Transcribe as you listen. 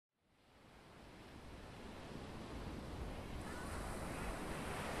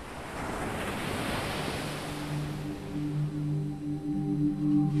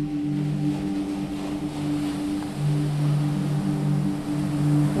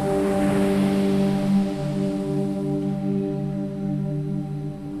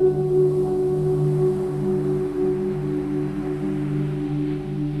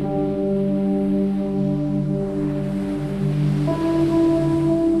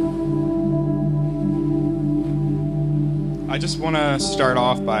I just want to start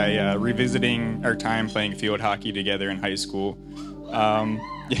off by revisiting our time playing field hockey together in high school.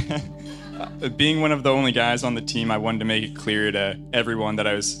 Being one of the only guys on the team, I wanted to make it clear to everyone that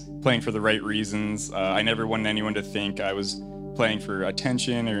I was playing for the right reasons. I never wanted anyone to think I was playing for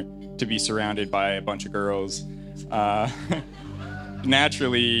attention or to be surrounded by a bunch of girls.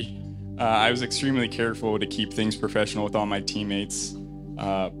 Naturally, I was extremely careful to keep things professional with all my teammates.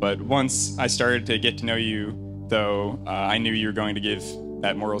 But once I started to get to know you, though, I knew you were going to give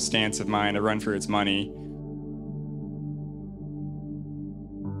that moral stance of mine a run for its money.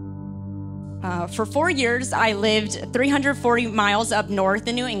 For 4 years, I lived 340 miles up north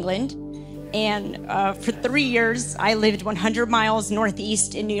in New England. And for 3 years, I lived 100 miles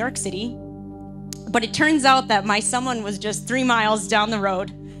northeast in New York City. But it turns out that my someone was just 3 miles down the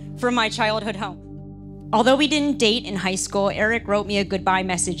road from my childhood home. Although we didn't date in high school, Erick wrote me a goodbye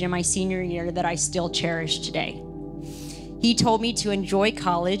message in my senior year that I still cherish today. He told me to enjoy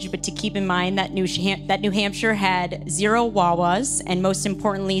college, but to keep in mind that New Hampshire had 0 Wawas, and most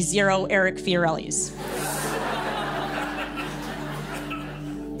importantly, 0 Erick Fiorellis.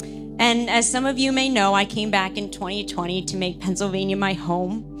 And as some of you may know, I came back in 2020 to make Pennsylvania my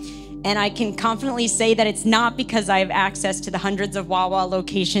home. And I can confidently say that it's not because I have access to the hundreds of Wawa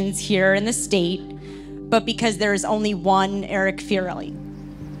locations here in the state, but because there is only one Erick Fiorelli.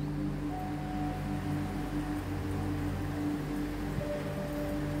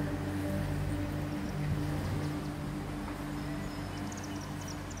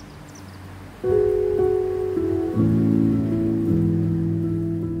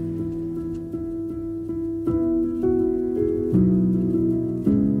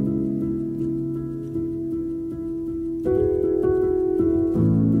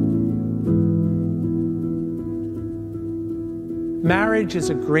 Marriage is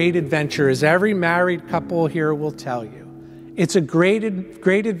a great adventure, as every married couple here will tell you. It's a great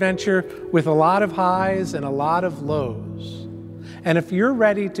adventure with a lot of highs and a lot of lows. And if you're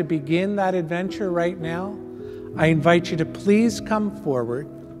ready to begin that adventure right now, I invite you to please come forward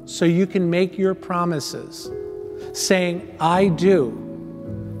so you can make your promises, saying, "I do,"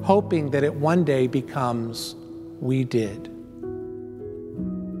 hoping that it one day becomes, "We did."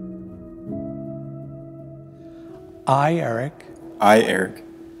 I, Erick. I, Erick.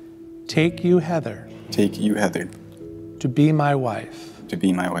 Take you, Heather. Take you, Heather. To be my wife. To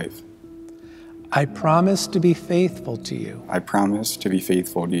be my wife. I promise to be faithful to you. I promise to be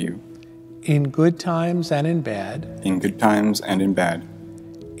faithful to you. In good times and in bad. In good times and in bad.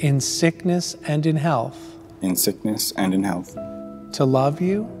 In sickness and in health. In sickness and in health. To love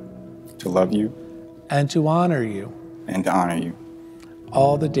you. To love you. And to honor you. And to honor you.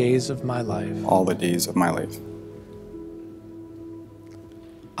 All the days of my life. All the days of my life.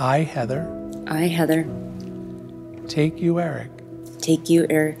 I, Heather. I, Heather. Take you, Erick. Take you,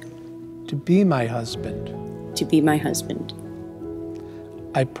 Erick. To be my husband. To be my husband.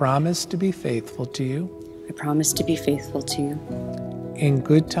 I promise to be faithful to you. I promise to be faithful to you. In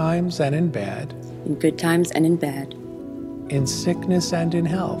good times and in bad. In good times and in bad. In sickness and in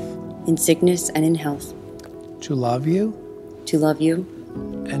health. In sickness and in health. To love you. To love you.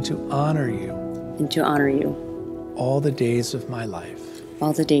 And to honor you. And to honor you. All the days of my life.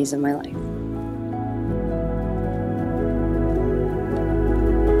 All the days of my life.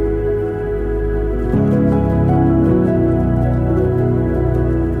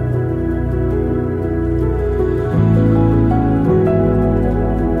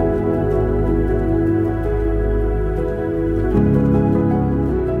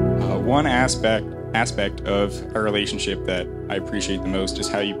 One aspect of our relationship that I appreciate the most is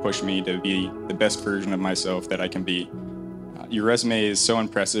how you push me to be the best version of myself that I can be. Your resume is so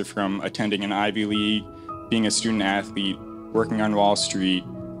impressive, from attending an Ivy League, being a student athlete, working on Wall Street,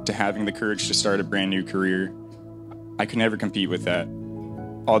 to having the courage to start a brand new career. I could never compete with that.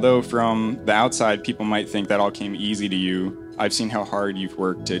 Although from the outside, people might think that all came easy to you, I've seen how hard you've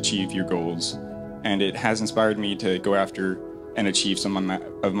worked to achieve your goals, and it has inspired me to go after and achieve some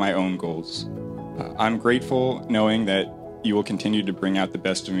of my own goals. I'm grateful knowing that you will continue to bring out the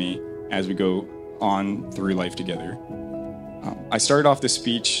best of me as we go on through life together. I started off this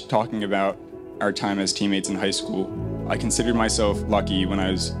speech talking about our time as teammates in high school. I considered myself lucky when I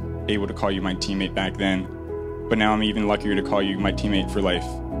was able to call you my teammate back then, but now I'm even luckier to call you my teammate for life.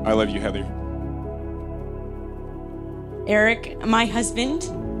 I love you, Heather. Erick, my husband,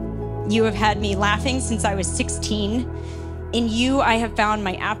 you have had me laughing since I was 16. In you, I have found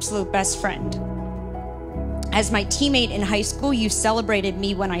my absolute best friend. As my teammate in high school, you celebrated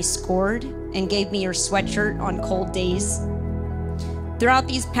me when I scored and gave me your sweatshirt on cold days. Throughout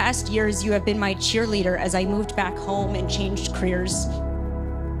these past years, you have been my cheerleader as I moved back home and changed careers.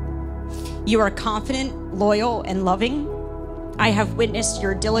 You are confident, loyal, and loving. I have witnessed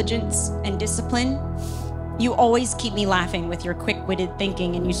your diligence and discipline. You always keep me laughing with your quick-witted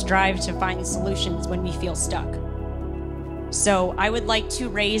thinking, and you strive to find solutions when we feel stuck. So I would like to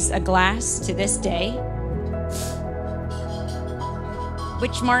raise a glass to this day,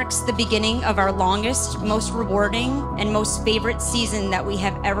 which marks the beginning of our longest, most rewarding, and most favorite season that we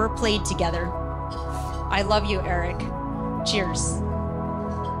have ever played together. I love you, Erick. Cheers.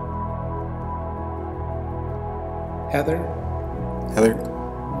 Heather,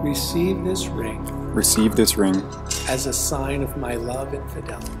 receive this ring receive this ring as a sign of my love and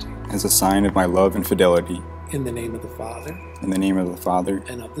fidelity. as a sign of my love and fidelity. In the name of the Father, In the name of the Father,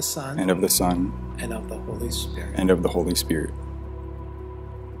 and of the Son, and of the Son, and of the Holy Spirit. and of the Holy Spirit.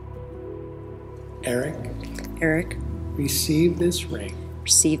 Erick, receive this ring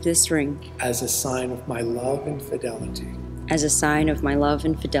Receive this ring as a sign of my love and fidelity. as a sign of my love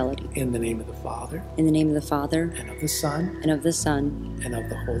and fidelity. In the name of the Father, In the name of the Father, and of the Son, and of the Son, and of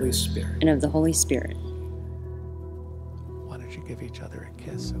the Holy Spirit. and of the Holy Spirit. Why don't you give each other a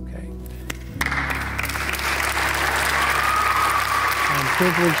kiss, okay? I'm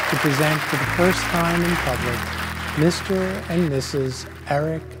privileged to present for the first time in public Mr. and Mrs.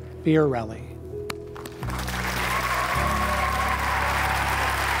 Erick Fiorelli.